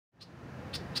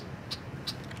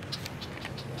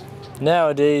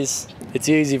Nowadays, it's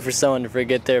easy for someone to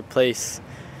forget their place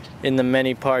in the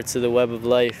many parts of the web of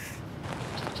life.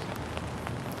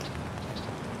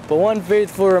 But one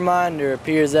faithful reminder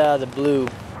appears out of the blue,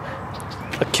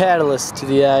 a catalyst to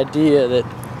the idea that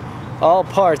all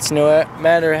parts, no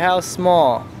matter how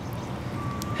small,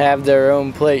 have their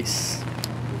own place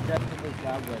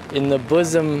in the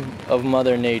bosom of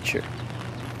Mother Nature.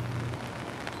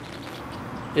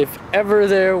 If ever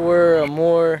there were a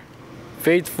more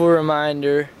faithful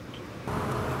reminder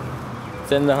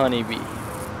than the honeybee.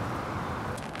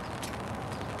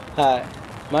 Hi,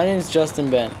 my name is Justin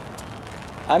Bent.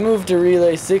 I moved to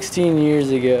Relay 16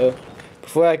 years ago,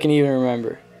 before I can even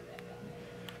remember.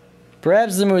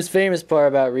 Perhaps the most famous part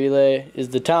about Relay is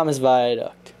the Thomas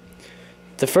Viaduct,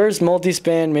 the first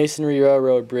multi-span masonry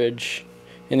railroad bridge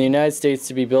in the United States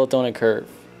to be built on a curve.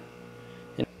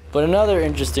 But another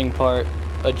interesting part,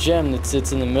 a gem that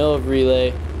sits in the middle of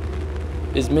Relay,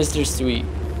 is Mr. Sweet,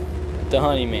 the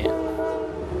honey man.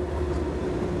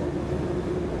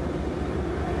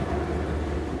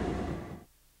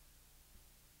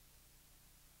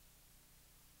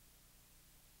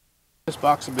 This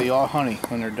box will be all honey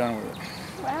when they're done with it.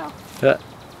 Wow. Yeah.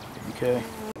 Okay.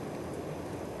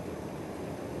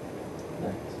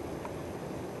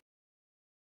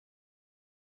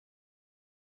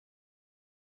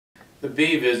 The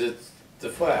bee visits the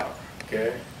flower,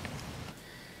 okay?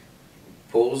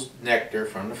 Pulls nectar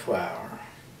from the flower,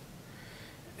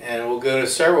 and will go to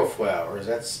several flowers.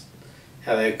 That's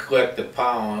how they collect the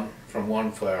pollen from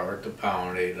one flower to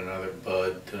pollinate another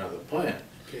bud to another plant.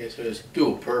 Okay, so it's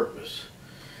dual purpose.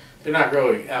 They're not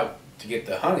really out to get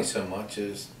the honey so much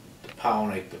as to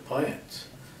pollinate the plants.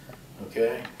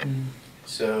 Okay?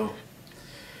 So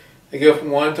they go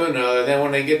from one to another. Then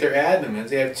when they get their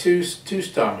abdomens, they have two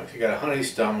stomachs. You got a honey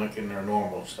stomach and their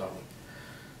normal stomach.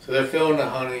 So they're filling the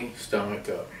honey stomach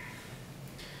up.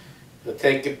 They'll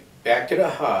take it back to the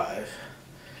hive.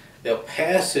 They'll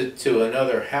pass it to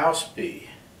another house bee.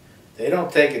 They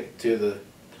don't take it to the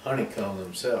honeycomb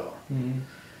themselves.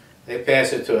 They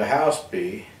pass it to a house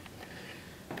bee.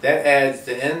 That adds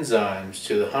the enzymes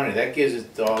to the honey. That gives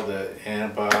it all the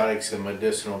antibiotics and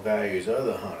medicinal values of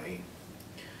the honey.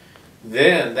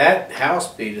 Then that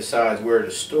house bee decides where to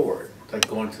store it. Like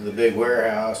going to the big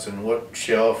warehouse and what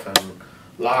shelf and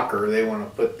locker they want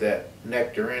to put that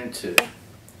nectar into.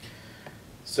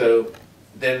 So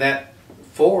then that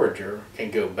forager can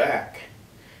go back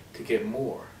to get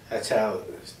more. That's how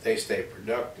they stay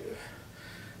productive.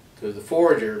 Because the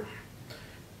forager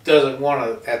doesn't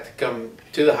want to have to come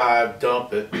to the hive,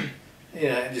 dump it, you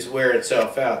know, and just wear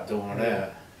itself out doing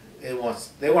that. They want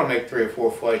to make 3 or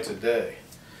 4 flights a day.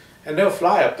 And they'll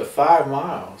fly up to 5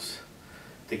 miles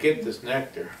to get this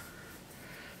nectar.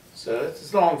 So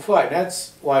it's a long flight.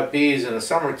 That's why bees in the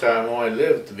summertime only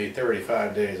live to be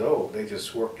 35 days old. They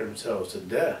just work themselves to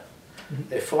death.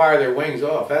 They fly their wings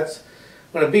off. That's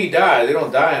when a bee dies. They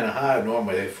don't die in a hive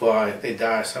normally. They fly. They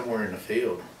die somewhere in the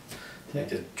field. They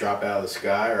just drop out of the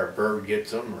sky, or a bird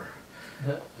gets them, or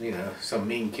you know, some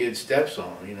mean kid steps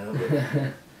on them. You know,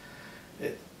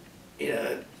 but you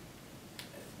know,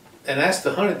 and that's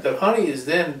the honey. The honey is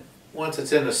then, once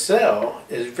it's in the cell,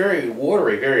 is very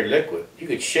watery, very liquid. You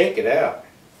could shake it out.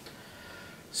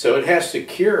 So it has to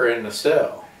cure in the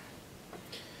cell.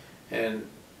 And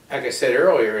like I said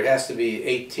earlier, it has to be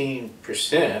 18%,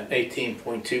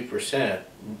 18.2%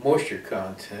 moisture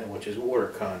content, which is water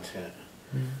content,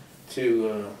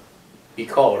 to be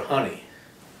called honey.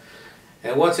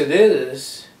 And once it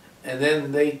is, and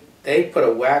then they put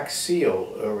a wax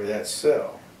seal over that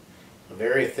cell, a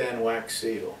very thin wax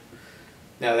seal.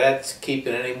 Now that's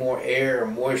keeping any more air or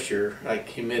moisture, like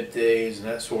humid days and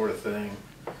that sort of thing,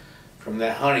 from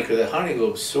that honey, because the honey will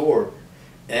absorb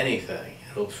anything.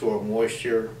 It'll absorb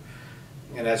moisture,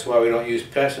 and that's why we don't use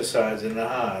pesticides in the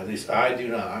hive. At least I do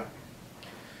not.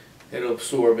 It'll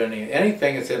absorb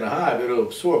anything that's in the hive, it'll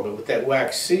absorb, but with that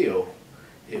wax seal,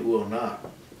 it will not.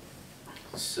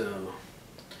 So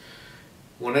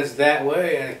when it's that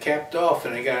way and it's capped off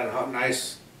and it got a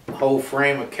nice whole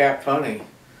frame of capped honey,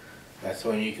 that's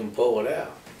when you can pull it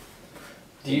out.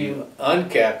 You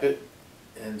uncap it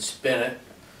and spin it,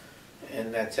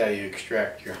 and that's how you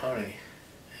extract your honey.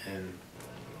 And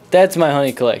That's my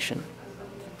honey collection.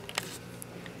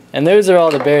 And those are all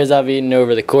the bears I've eaten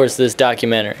over the course of this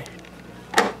documentary.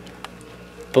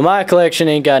 But my collection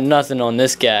ain't got nothing on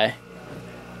this guy.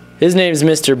 His name's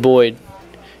Mr. Boyd.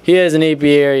 He has an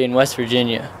apiary in West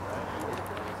Virginia.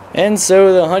 And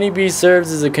so the honeybee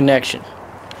serves as a connection.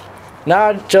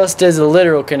 Not just as a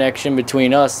literal connection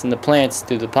between us and the plants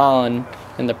through the pollen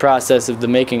and the process of the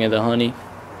making of the honey,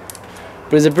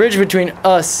 but as a bridge between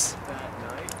us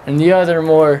and the other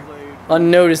more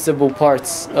unnoticeable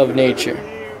parts of nature.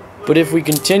 But if we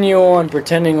continue on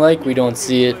pretending like we don't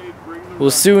see it,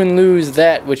 we'll soon lose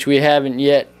that which we haven't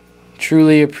yet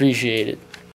truly appreciated.